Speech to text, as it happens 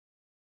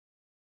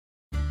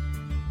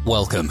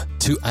Welcome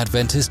to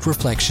Adventist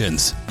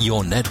Reflections,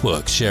 your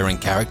network sharing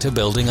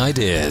character-building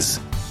ideas.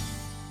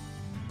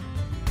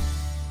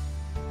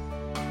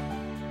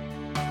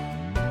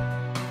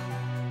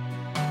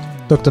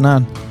 Dr.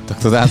 Nan.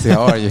 Dr. Dancy,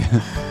 how are you?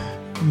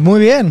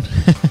 Muy bien.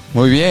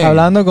 Muy bien.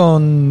 Hablando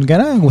con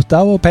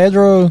Gustavo,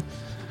 Pedro,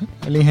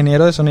 el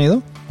ingeniero de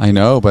sonido. I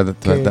know, but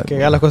que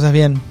haga las cosas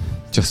bien.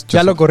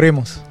 Ya lo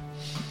corrimos.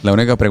 La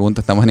única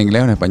pregunta, ¿estamos en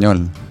inglés o en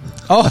español?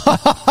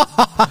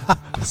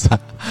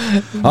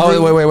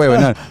 Oh, wait.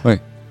 No,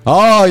 wait.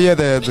 Oh, yeah,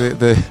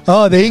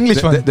 the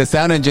English one. The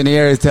sound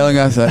engineer is telling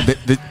us,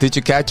 did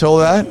you catch all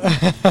that?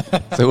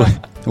 So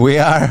we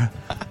are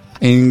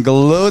in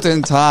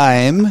gluten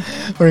time.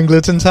 We're in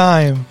gluten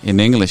time.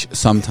 In English,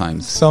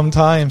 sometimes.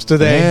 Sometimes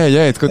today.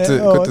 Yeah, it's good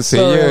to see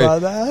sorry you.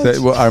 About that.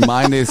 Our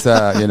mind is,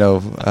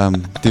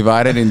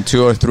 divided in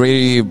two or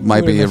three,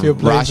 might be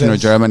Russian or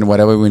German,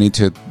 whatever we need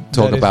to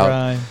talk about.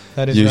 Right.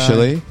 That is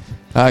usually.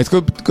 Right. It's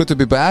good to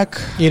be back.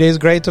 It is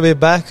great to be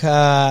back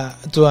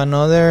to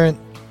another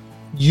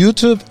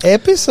YouTube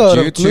episode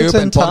of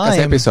Gluten and podcast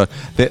Time. episode.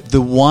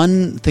 The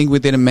one thing we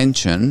didn't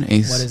mention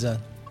is... What is that?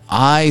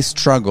 I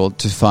struggled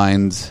to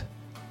find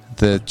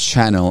the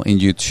channel in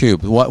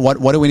YouTube.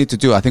 What do we need to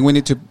do? I think we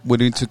need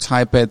to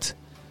type it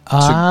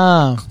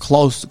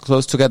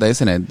close together,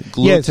 isn't it?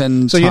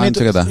 Gluten so Time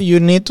together. You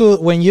need to,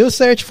 when you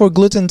search for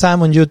Gluten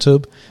Time on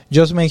YouTube,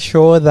 just make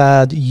sure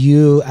that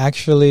you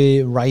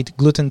actually write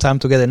Gluten Time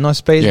together, no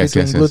space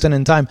between gluten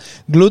and time.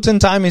 Gluten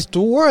Time is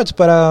 2 words,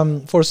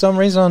 but for some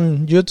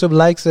reason YouTube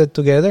likes it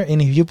together,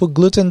 and if you put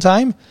Gluten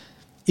Time,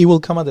 it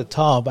will come at the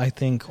top, I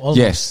think.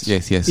 Almost.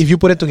 Yes. If you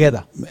put it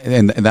together.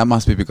 And that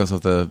must be because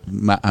of the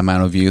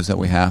amount of views that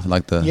we have.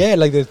 Like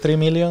the 3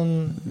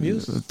 million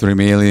views. 3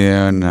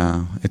 million.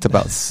 It's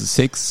about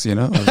 6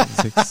 million.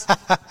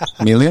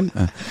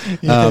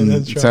 That's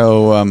right.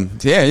 So,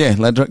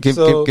 let's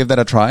give that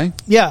a try.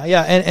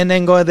 Yeah. And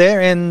then go there.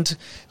 And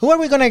who are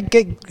we going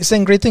to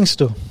send greetings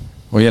to?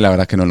 Oye, la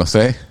verdad que no lo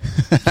sé.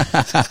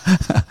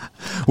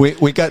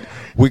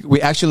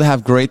 we actually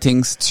have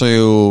greetings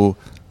to...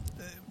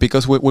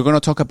 Because we're going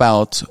to talk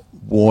about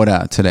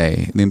water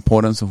today, the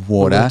importance of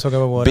water,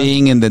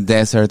 being in the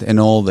desert and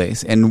all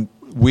this. And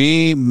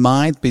we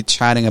might be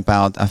chatting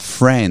about a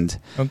friend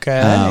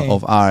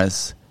of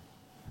ours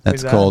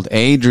that's called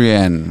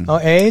Adrian. Oh,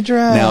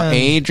 Adrian. Now,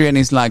 Adrian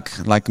is like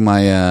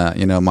my,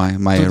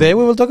 my... Today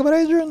we will talk about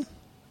Adrian?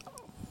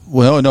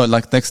 Well, no,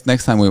 like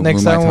next time we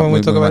might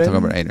talk about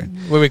Adrian.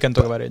 We can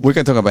talk about it. We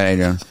can talk about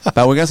Adrian.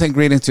 But we're going to say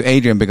greetings to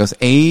Adrian because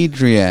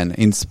Adrian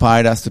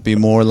inspired us to be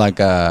more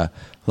like a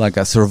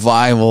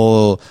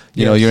survival,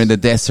 you're in the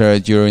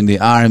desert, you're in the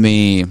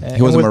army.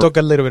 We'll talk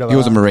a little bit about He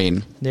was a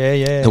Marine.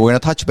 Yeah. So we're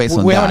going to touch base on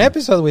that. We have an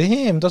episode with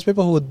him. Those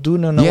people who do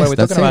not know what we're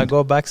talking about,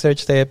 go back,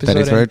 search the episode.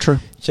 That is very true.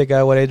 Check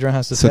out what Adrian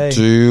has to say.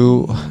 So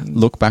do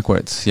look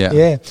backwards. Yeah.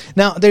 Yeah.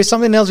 Now, there's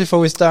something else before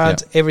we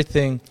start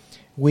everything.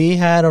 We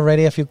had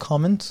already a few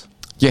comments.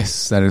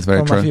 Yes, that is very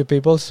true. From a few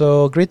people.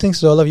 So greetings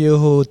to all of you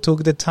who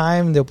took the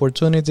time, the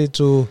opportunity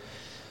to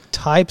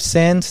type,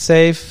 send,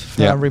 save,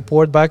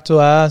 report back to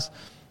us.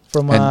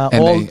 From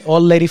an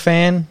old lady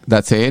fan.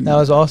 That's it. That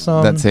was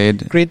awesome. That's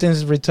it.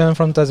 Greetings return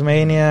from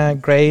Tasmania.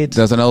 Great.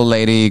 There's an old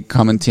lady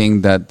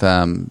commenting that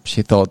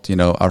she thought,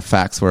 our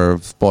facts were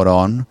spot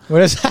on.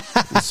 What is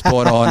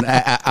spot on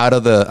out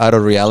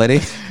of reality.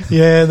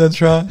 Yeah,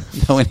 that's right.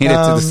 We needed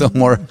to do some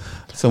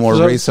more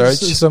research.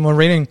 Some more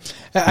reading.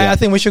 I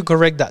think we should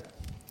correct that.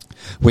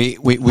 We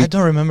I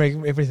don't remember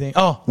everything.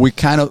 Oh, we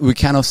kind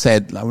of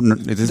said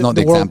it is not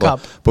the example,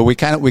 World Cup. But we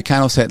kind of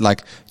said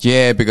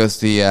because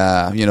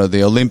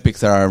the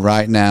Olympics are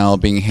right now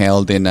being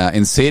held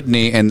in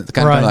Sydney, and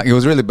it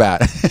was really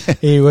bad.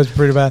 It was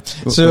pretty bad.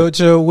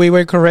 So we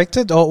were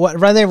corrected, or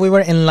rather we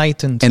were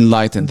enlightened.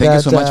 Thank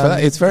you so much for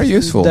that. It's very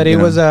useful. That it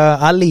was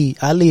Ali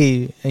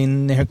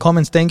in her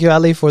comments. Thank you,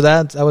 Ali, for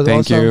that. That was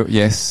awesome. Thank you.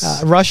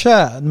 Yes.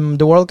 Russia,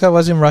 the World Cup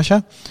was in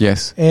Russia.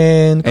 Yes.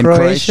 And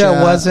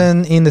Croatia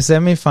wasn't in the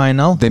semi-final.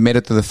 They made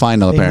it to the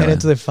final, apparently. They made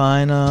it to the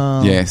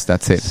final. Yes,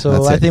 that's it.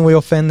 So I think we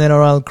offended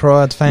all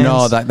Croat fans.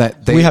 No,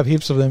 we have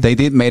heaps of them. They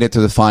did made it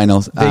to the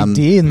finals. They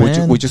did,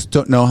 man. We just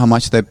don't know how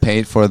much they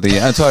paid for the...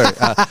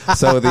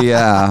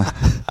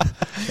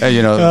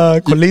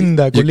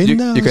 Colinda.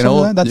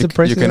 That's the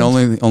president. You can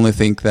only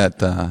think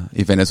that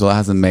if Venezuela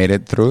hasn't made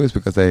it through, it's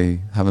because they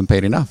haven't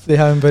paid enough. They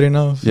haven't paid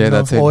enough. Yeah,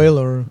 that's oil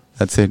or...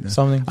 That's it.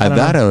 Something.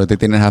 Or they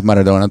didn't have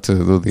Maradona to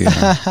do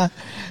the...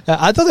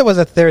 I thought there was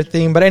a third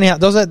thing, but anyhow,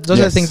 those are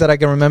the things that I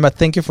can remember.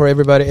 Thank you for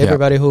everybody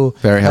who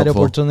had the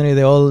opportunity.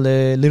 The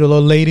little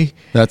old lady.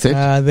 That's it.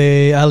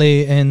 The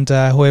Ali and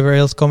whoever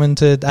else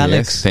commented.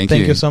 Alex, yes,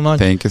 thank you so much.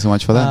 Thank you so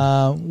much for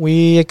that.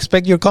 We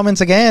expect your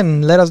comments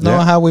again. Let us know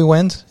how we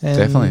went. And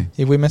definitely.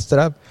 If we messed it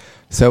up.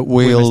 So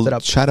we'll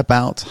chat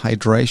about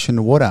hydration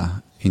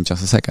water in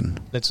just a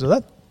second. Let's do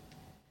that.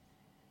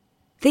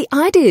 The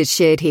ideas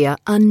shared here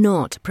are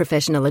not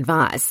professional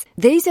advice.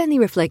 These only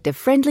reflect a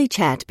friendly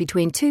chat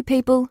between two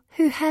people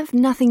who have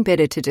nothing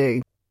better to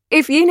do.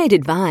 If you need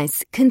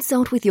advice,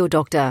 consult with your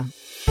doctor.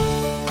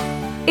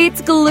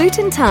 It's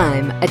Gluten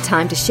Time, a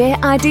time to share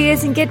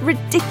ideas and get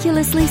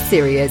ridiculously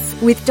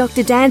serious with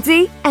Dr.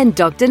 Danzy and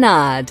Dr.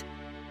 Nard.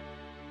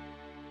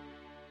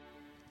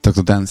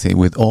 Dr. Dancy,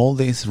 with all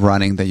this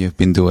running that you've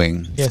been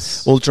doing,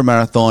 yes,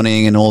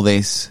 ultramarathoning and all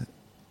this,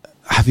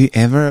 have you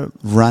ever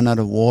run out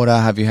of water?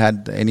 Have you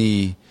had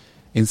any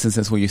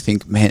instances where you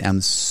think, man,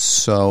 I'm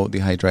so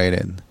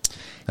dehydrated?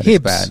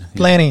 Heaps, bad.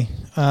 Plenty.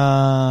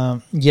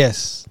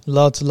 Yes,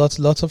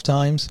 lots of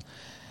times.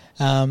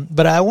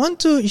 But I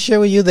want to share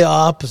with you the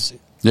opposite.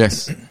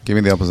 Yes, give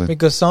me the opposite.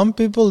 Because some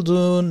people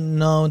do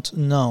not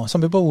know.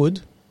 Some people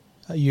would.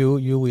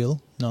 You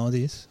will know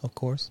this, of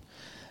course.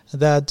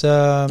 That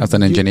as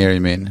an engineer,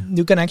 you mean?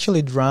 You can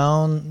actually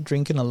drown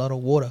drinking a lot of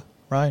water,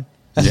 right?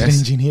 As yes. an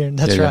engineer,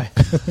 that's right.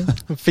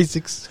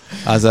 Physics.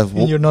 As a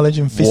your knowledge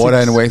in physics. Water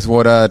and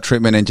wastewater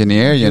treatment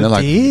engineer, you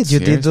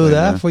did do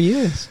that for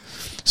years.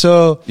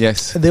 So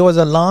yes, there was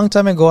a long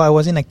time ago. I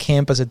was in a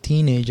camp as a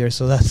teenager,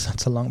 so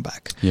that's a long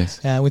back.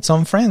 Yes, with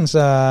some friends.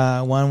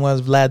 One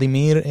was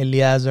Vladimir,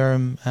 Eliezer,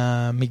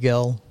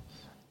 Miguel.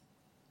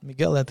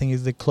 Miguel, I think,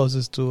 is the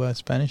closest to a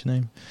Spanish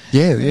name.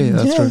 Yeah,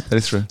 that's true. That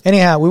is true.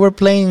 Anyhow, we were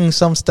playing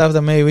some stuff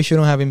that maybe we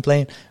shouldn't have been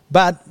playing.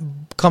 But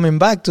coming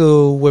back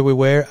to where we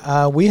were,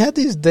 we had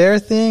this dare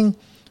thing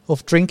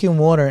of drinking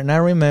water. And I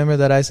remember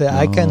that I said,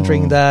 I can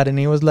drink that. And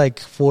it was like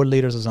 4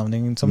 liters or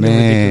something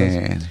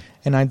ridiculous.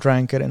 And I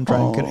drank it and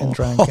drank it and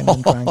drank it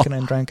and drank it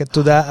and drank it.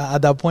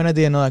 At that point, I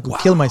didn't know I could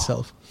kill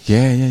myself.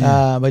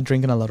 Yeah. By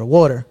drinking a lot of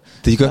water.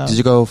 Did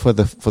you go for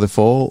the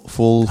full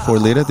 4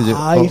 liter? Did you?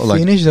 I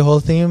finished the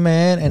whole thing,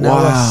 man, and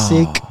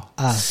I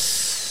was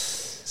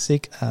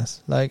sick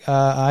as. Like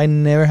I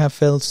never have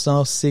felt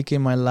so sick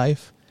in my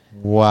life.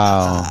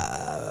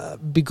 Wow.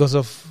 Because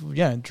of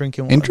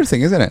drinking water.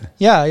 Interesting, isn't it?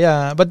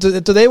 Yeah. But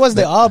today was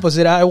the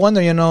opposite. I wonder,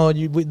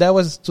 that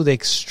was to the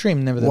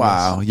extreme, nevertheless.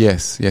 Wow.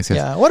 Yes.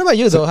 Yeah. What about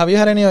you, though? Have you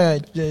had any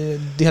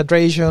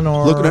dehydration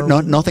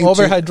or nothing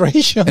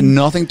overhydration? And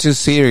nothing too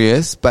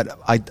serious, but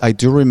I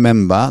do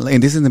remember,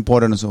 and this is the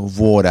importance of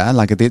water.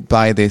 Like I did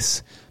buy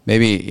this,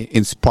 maybe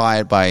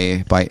inspired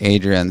by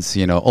Adrian's,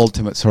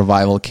 ultimate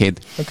survival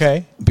kit.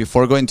 Okay.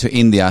 Before going to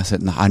India, I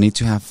said, no, I need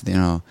to have,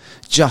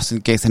 just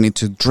in case I need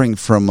to drink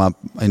from a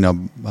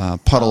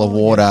puddle of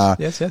water.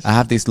 Yes. I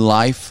have this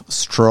Life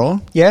straw.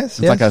 Yes.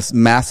 It's like a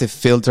massive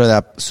filter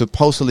that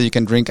supposedly you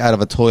can drink out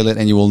of a toilet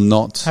and you will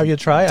not Have you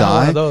tried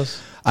one of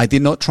those? I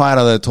did not try it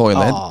out of the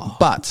toilet,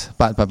 but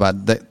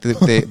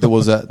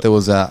there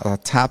was a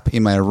tap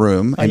in my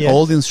room, and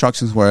all the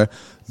instructions were,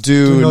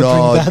 do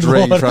not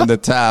drink from the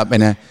tap.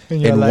 And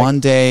one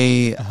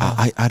day,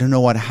 I don't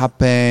know what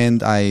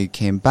happened. I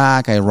came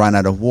back, I ran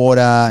out of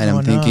water, and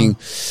I'm thinking,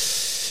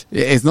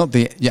 it's not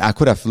I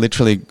could have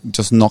literally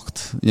just knocked,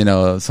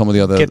 some of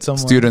the other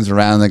students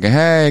around, like,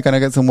 hey, can I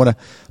get some water?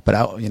 But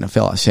I,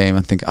 felt ashamed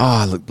and think,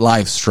 look,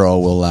 Life straw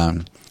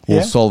will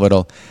solve it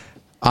all.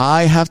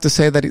 I have to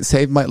say that it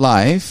saved my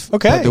life.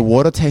 Okay. But the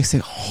water tasted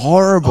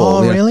horrible.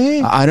 Oh,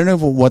 really? I don't know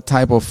what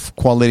type of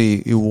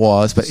quality it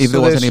was, but if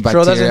there was any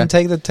bacteria. So the straw doesn't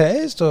take the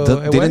taste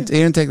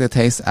didn't take the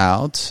taste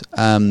out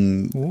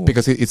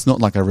because it's not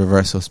like a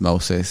reverse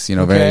osmosis,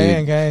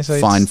 very so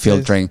fine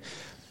filtering.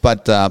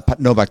 But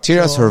no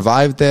bacteria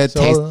survived it.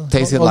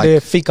 Tasted all like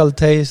the fecal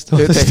taste. all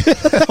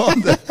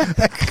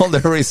the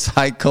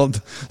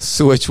recycled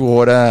sewage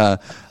water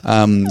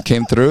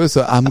came through.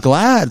 So I'm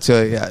glad.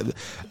 So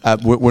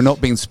we're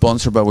not being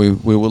sponsored, but we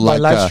would like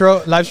Life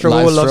Straw. We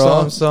would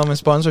love some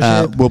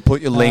sponsorship. We'll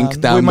put your link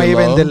down. We might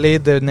below. even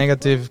delete the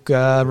negative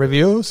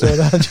review so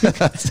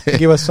that you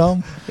give us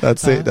some.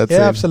 That's it.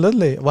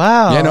 Absolutely.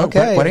 Wow. Yeah,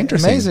 okay. Quite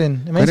interesting.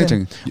 Amazing. Quite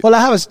interesting. Well,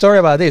 I have a story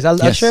about this.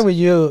 I'll share with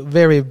you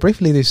very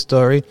briefly this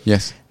story.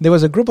 Yes. There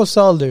was a group of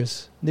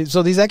soldiers.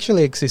 So this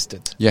actually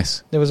existed.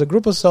 Yes. There was a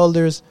group of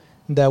soldiers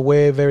that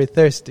were very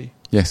thirsty.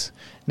 Yes.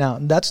 Now,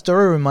 that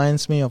story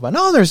reminds me of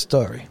another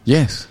story.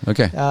 Yes.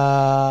 Okay.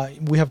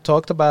 We have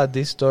talked about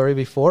this story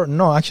before.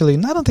 No, actually,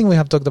 I don't think we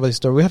have talked about this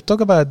story. We have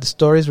talked about the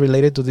stories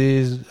related to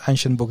this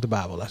ancient book, the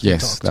Bible.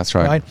 Yes, that's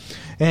right.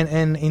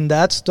 And in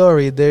that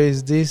story, there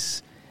is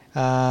this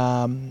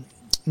narration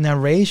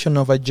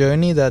of a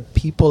journey that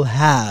people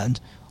had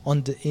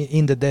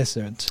in the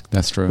desert.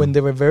 That's true. When they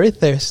were very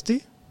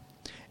thirsty,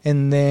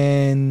 and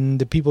then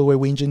the people were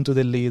whinging to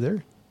the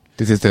leader.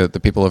 This is the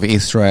people of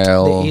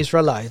Israel. The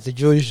Israelites, the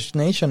Jewish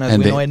nation as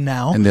we know it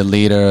now. And the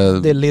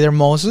leader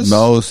Moses.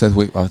 I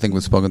think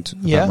we've spoken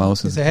about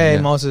Moses. He said, hey,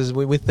 Moses,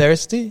 we're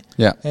thirsty.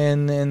 Yeah.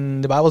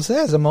 And the Bible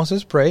says that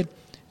Moses prayed.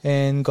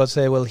 And God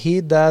said, well, he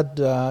that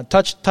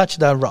touch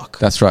that rock.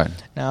 That's right.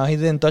 Now, he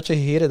didn't touch it,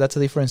 he hit it. That's a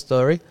different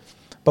story.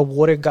 But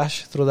water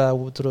gushed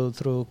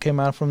came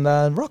out from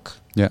that rock.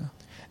 Yeah.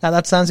 Now,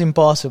 that sounds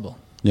impossible.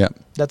 Yeah.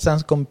 That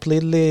sounds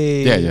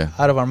completely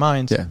out of our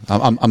minds. Yeah.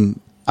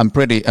 I'm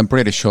pretty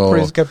sure.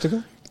 Pretty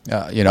skeptical.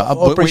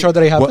 Pretty sure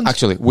that it happens. Well,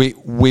 actually,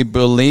 we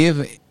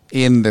believe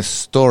in the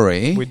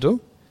story. We do.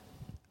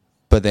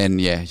 But then,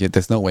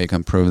 there's no way you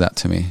can prove that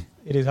to me.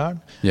 It is hard.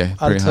 Yeah,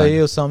 I'll tell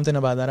you something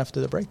about that after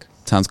the break.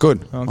 Sounds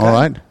good. Okay. All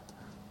right.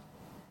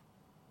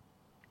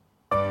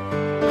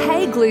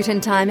 Hey,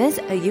 Gluten Timers,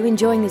 are you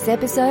enjoying this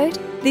episode?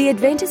 The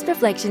Adventist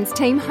Reflections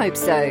team hope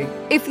so.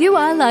 If you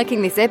are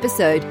liking this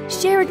episode,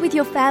 share it with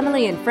your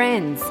family and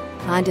friends.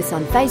 Find us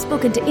on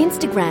Facebook and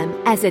Instagram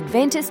as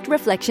Adventist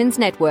Reflections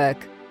Network.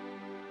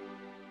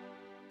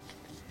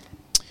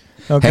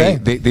 Okay.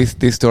 Hey,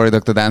 this story,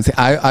 Dr. Dancy,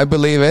 I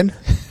believe in,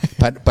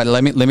 but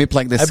let me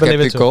play the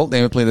skeptical.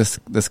 Let me play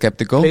the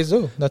skeptical. Please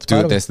do. That's part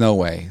of it. There's no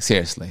way.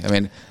 Seriously. I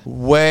mean,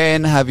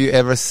 when have you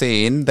ever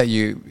seen that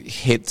you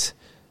hit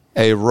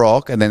a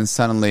rock and then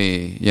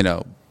suddenly,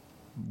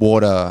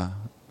 water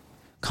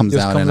comes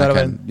out of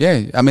it.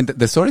 Yeah, I mean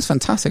the story is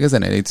fantastic,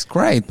 isn't it? It's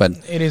great, but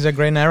it is a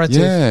great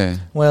narrative. Yeah.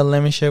 Well,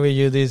 let me share with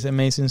you this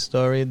amazing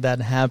story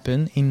that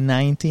happened in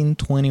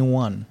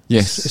 1921.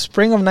 Yes,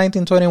 spring of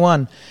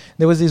 1921.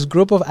 There was this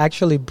group of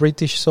actually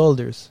British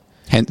soldiers.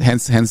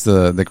 Hence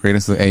the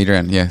greatest of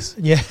Adrian. Yes.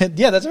 Yeah,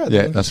 that's right.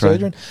 Yeah, that's right.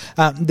 Adrian.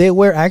 They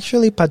were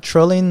actually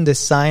patrolling the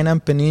Sinai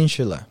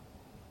Peninsula.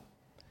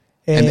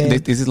 And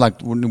this is like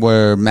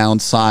where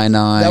Mount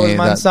Sinai. That was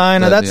Mount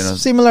Sinai.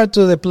 That's similar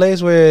to the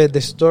place where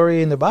the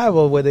story in the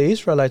Bible where the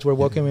Israelites were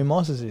walking with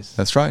Moses is.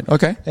 That's right.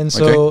 Okay. And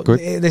so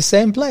the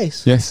same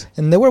place. Yes.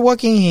 And they were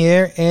walking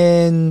here,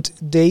 and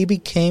they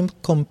became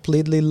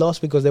completely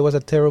lost because there was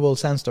a terrible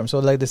sandstorm. So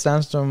like the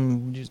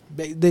sandstorm,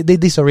 they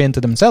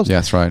disoriented themselves. Yeah,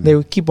 that's right. They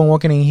would keep on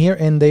walking in here,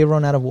 and they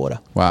run out of water.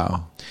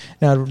 Wow.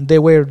 Now they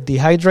were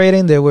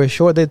dehydrating. They were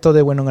short. They thought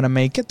they were not going to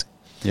make it.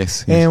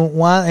 Yes.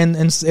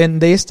 And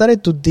they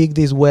started to dig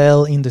this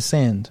well in the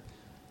sand.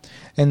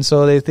 And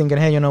so they're thinking,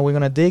 hey, we're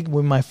going to dig.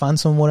 We might find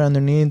some water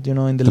underneath, in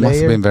the layer. They must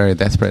have been very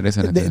desperate,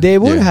 isn't it? They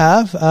would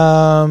have.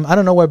 I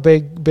don't know what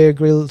Bear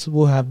Grylls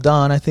would have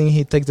done. I think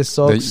he takes the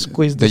socks,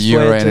 squeeze the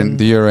sweat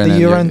the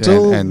urine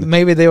too. And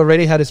maybe they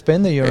already had to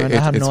spend the urine. I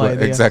have no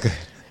idea. Exactly.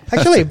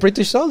 Actually,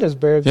 British soldiers.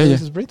 Bear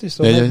Grylls is British.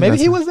 So maybe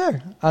he was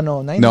there. I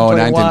know.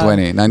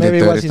 1920.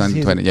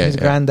 1920. His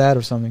granddad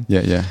or something.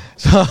 Yeah.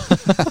 So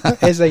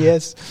it's a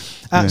yes.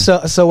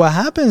 So what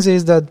happens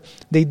is that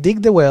they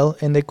dig the well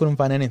and they couldn't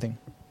find anything.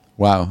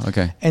 Wow.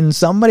 Okay. And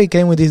somebody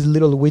came with these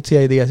little witty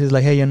ideas. He's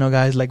like, hey,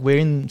 guys, like we're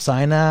in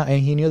Sinai,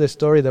 and he knew the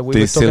story that we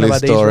were talking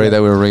about. This silly story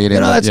that we were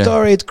reading. That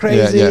story, it's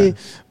crazy. Yeah.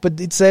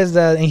 But it says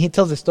that, and he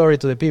tells the story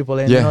to the people.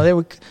 And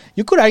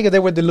you could argue they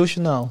were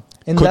delusional.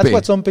 And that's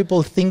what some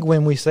people think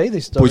when we say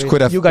this story. Which could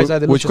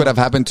have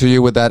happened to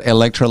you with that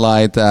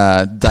electrolyte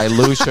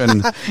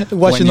dilution.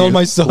 Washing all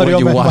my sodium. When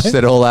you washed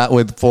it all out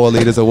with 4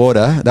 liters of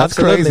water. That's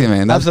crazy,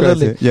 man. That's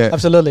absolutely crazy. Yeah.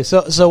 Absolutely.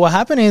 So what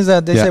happened is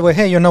that they said, well,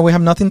 hey, we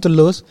have nothing to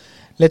lose.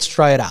 Let's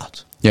try it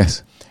out.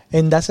 Yes.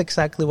 And that's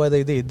exactly what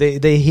they did.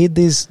 They hit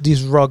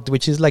this rock,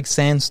 which is like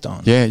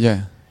sandstone.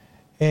 Yeah.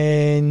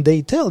 And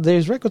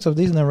there's records of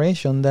this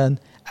narration that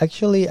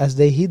actually as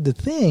they hit the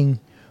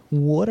thing,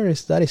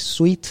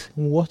 sweet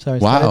water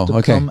started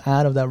to come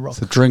out of that rock.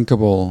 It's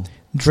drinkable.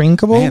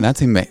 Man,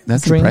 that's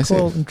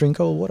impressive.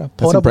 Drinkable water.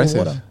 Potable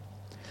water.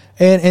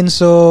 And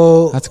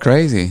so that's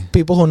crazy.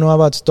 People who know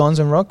about stones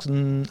and rocks,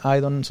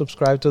 I don't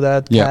subscribe to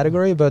that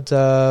category, but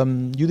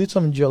you did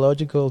some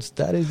geological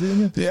studies,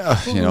 didn't you?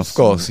 Yeah, of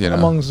course.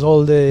 Amongst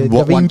all the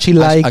Da Vinci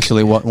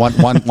actually,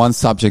 one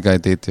subject I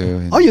did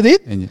too. You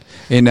did?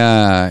 In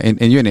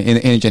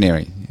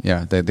engineering.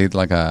 Yeah, they did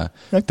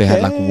they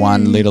had like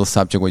one little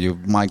subject where you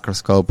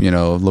microscope,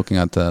 looking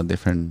at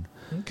different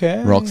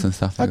rocks and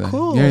stuff like that.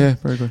 Cool. Yeah,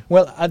 very good.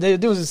 Well,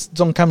 there was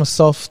some kind of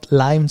soft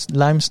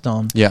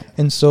limestone. Yeah.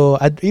 And so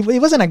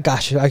it wasn't a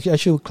gush. I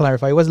should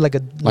clarify. It was like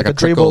a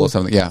dribble or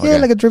something. Yeah. Okay. Yeah,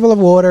 like a dribble of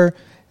water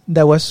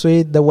that was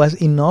sweet, that was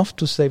enough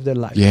to save their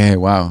life. Yeah,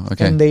 wow.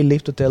 Okay. And they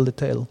lived to tell the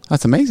tale.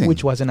 That's amazing.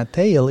 Which wasn't a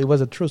tale, it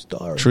was a true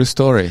story. True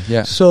story,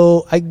 yeah.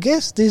 So I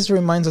guess this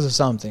reminds us of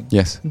something.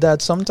 Yes.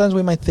 That sometimes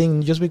we might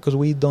think just because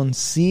we don't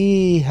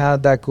see how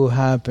that could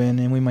happen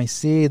and we might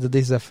see that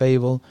this is a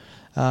fable,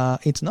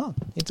 it's not.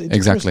 It's a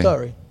true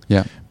story.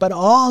 Yeah. But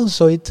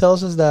also it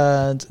tells us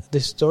that the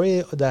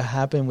story that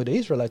happened with the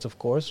Israelites, of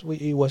course,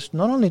 it was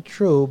not only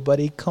true, but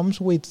it comes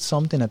with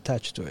something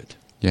attached to it.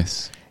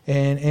 Yes.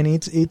 And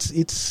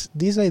it's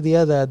this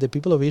idea that the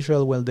people of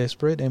Israel were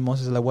desperate, and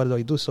Moses is like, what do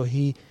I do? So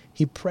he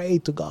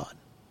prayed to God.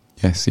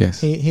 Yes.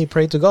 He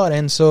prayed to God.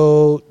 And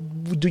so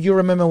do you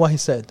remember what he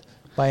said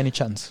by any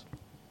chance?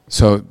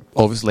 So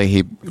obviously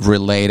he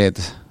related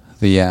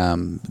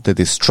the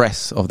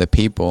distress of the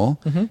people.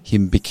 Mm-hmm. He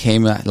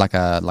became like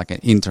an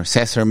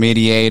intercessor,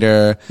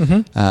 mediator,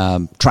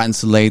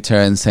 translator,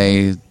 and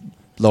say,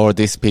 Lord,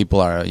 these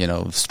people are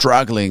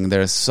struggling.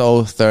 They're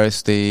so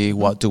thirsty.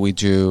 What do we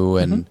do?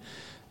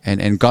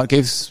 And God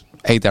gives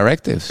a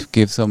directive,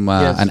 gives them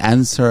an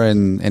answer,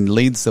 and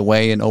leads the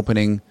way in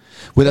opening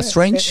with a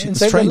strange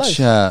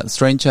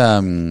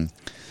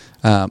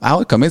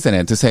outcome, isn't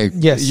it? To say,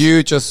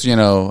 you just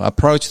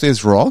approach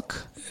this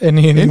rock.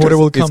 And water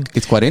will come.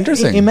 It's quite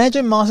interesting.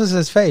 Imagine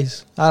Moses'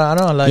 face. I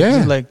don't know,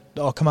 he's like,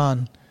 oh, come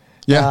on.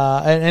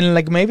 Yeah. And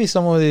like maybe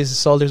some of these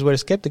soldiers were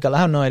skeptical. I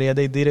have no idea.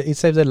 They did it. It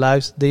saved their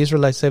lives. The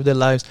Israelites saved their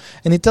lives.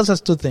 And it tells us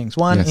two things.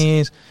 One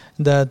is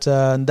that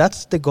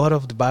that's the God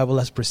of the Bible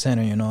as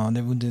presented,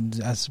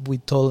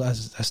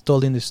 as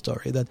told in this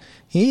story, that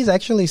he is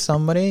actually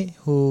somebody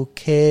who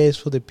cares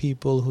for the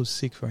people who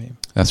seek for him.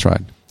 That's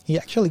right.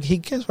 He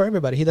cares for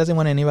everybody. He doesn't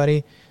want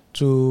anybody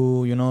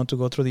to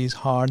go through these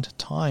hard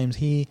times.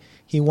 He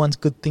wants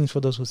good things for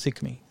those who seek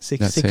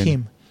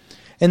him.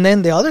 And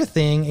then the other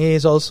thing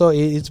is also,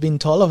 it's been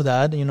told of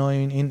that,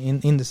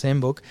 in the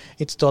same book,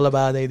 it's told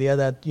about the idea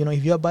that,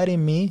 if you abide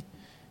in me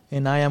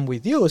and I am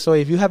with you, so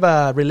if you have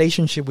a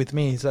relationship with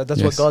me, so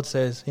that's what God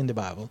says in the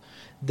Bible,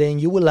 then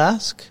you will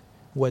ask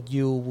what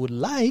you would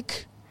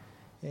like,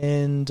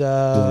 and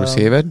you'll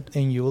receive it,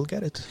 and you will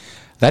get it.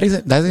 That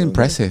is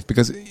impressive,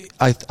 because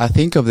I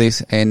think of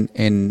this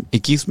and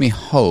it gives me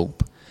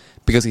hope,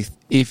 because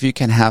if you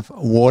can have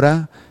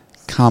water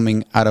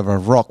coming out of a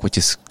rock, which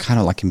is kind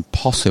of like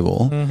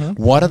impossible,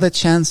 what are the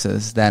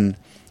chances then,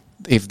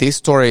 if this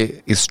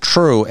story is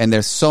true and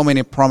there's so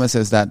many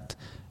promises that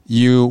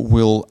you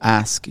will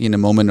ask in a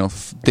moment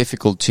of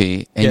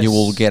difficulty and you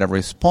will get a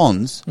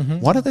response,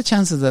 what are the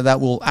chances that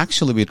will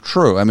actually be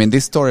true? I mean,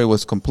 this story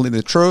was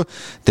completely true.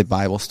 The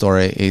Bible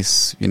story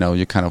is,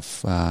 you kind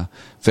of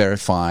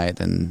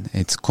verified, and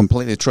it's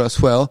completely true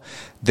as well.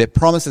 The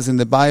promises in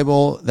the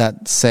Bible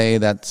that say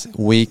that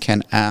we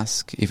can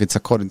ask if it's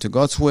according to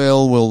God's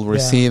will, we'll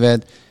receive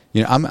it.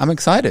 I'm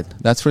excited.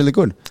 That's really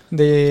good.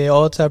 The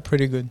odds are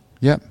pretty good.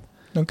 Yeah.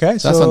 Okay,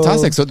 that's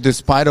fantastic. So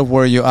despite of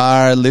where you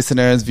are,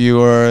 listeners,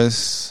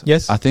 viewers,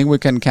 I think we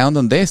can count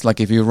on this.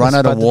 Like, if you run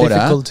out of water,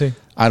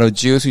 out of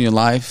juice in your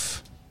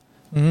life,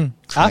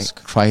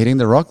 try hitting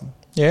the rock.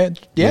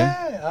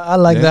 I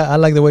like that. I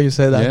like the way you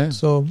say that.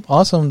 So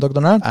awesome,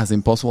 Dr. Nat. As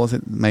impossible as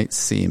it might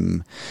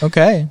seem.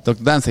 Okay.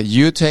 Dr. Dance,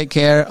 you take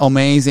care.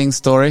 Amazing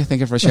story.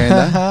 Thank you for sharing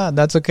that.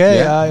 That's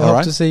okay. I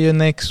hope to see you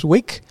next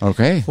week.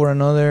 Okay. For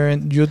another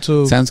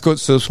YouTube. Sounds good.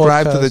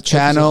 Subscribe to the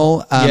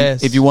channel.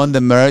 If you want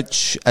the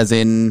merch, as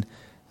in,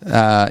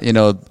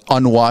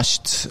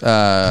 unwashed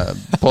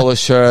polo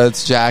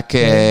shirts,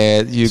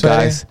 jacket,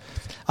 guys.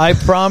 I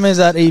promise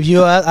that if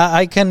you,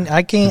 I can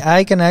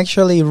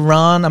actually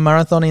run a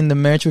marathon in the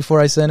merch before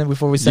we send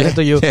it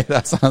to you. Yeah,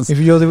 that sounds. If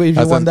you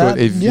want that,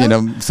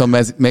 if some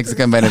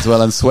Mexican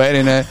Venezuelan sweat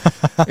in it,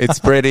 it's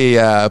pretty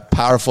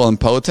powerful and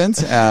potent.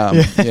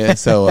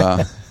 So.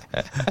 And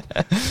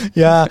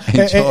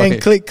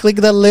click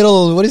that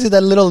little, what is it,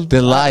 that little,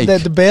 the like,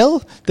 the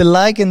bell, the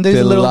like, and there's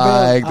a little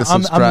like, bell. the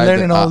subscribe. I'm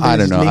learning all this. I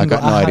don't know. I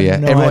got no idea.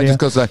 Everyone just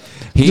goes like,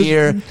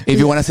 here. If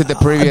you want to see the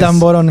previous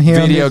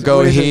video,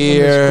 go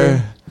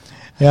here.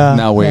 Yeah.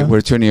 Now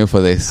we're tuning you for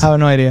this. I have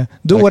no idea.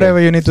 Do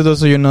whatever you need to do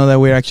so you know that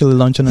we're actually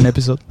launching an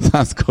episode.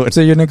 Sounds good.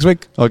 See you next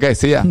week. Okay,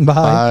 see ya.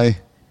 Bye.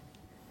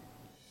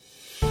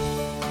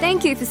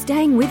 Thank you for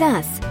staying with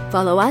us.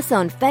 Follow us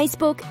on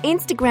Facebook,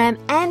 Instagram,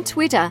 and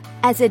Twitter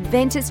as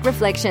Adventist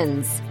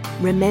Reflections.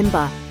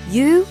 Remember,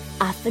 you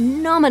are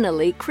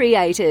phenomenally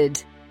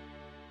created.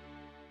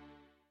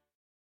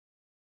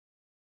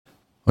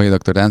 Okay,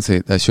 Dr.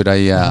 Dancy, should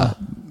I?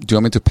 Do you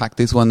want me to pack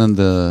this one on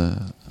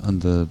the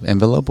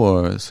envelope,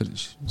 or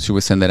should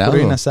we send it out?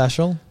 Put it in a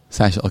satchel.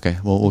 Satchel. Okay,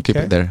 we'll keep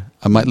it there.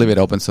 I might leave it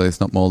open so it's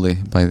not moldy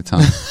by the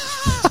time.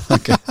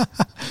 Okay.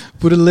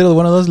 Put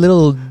one of those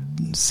little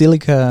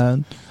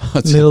silica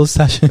little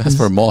sachets. That's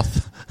for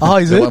moth. Oh,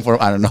 is it? One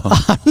for, I don't know.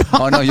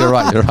 Oh no, you're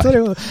right.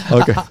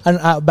 Okay.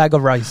 A bag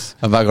of rice.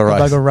 A bag of rice.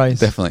 A bag of rice.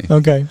 Definitely.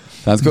 Okay.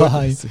 Sounds good.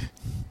 Bye.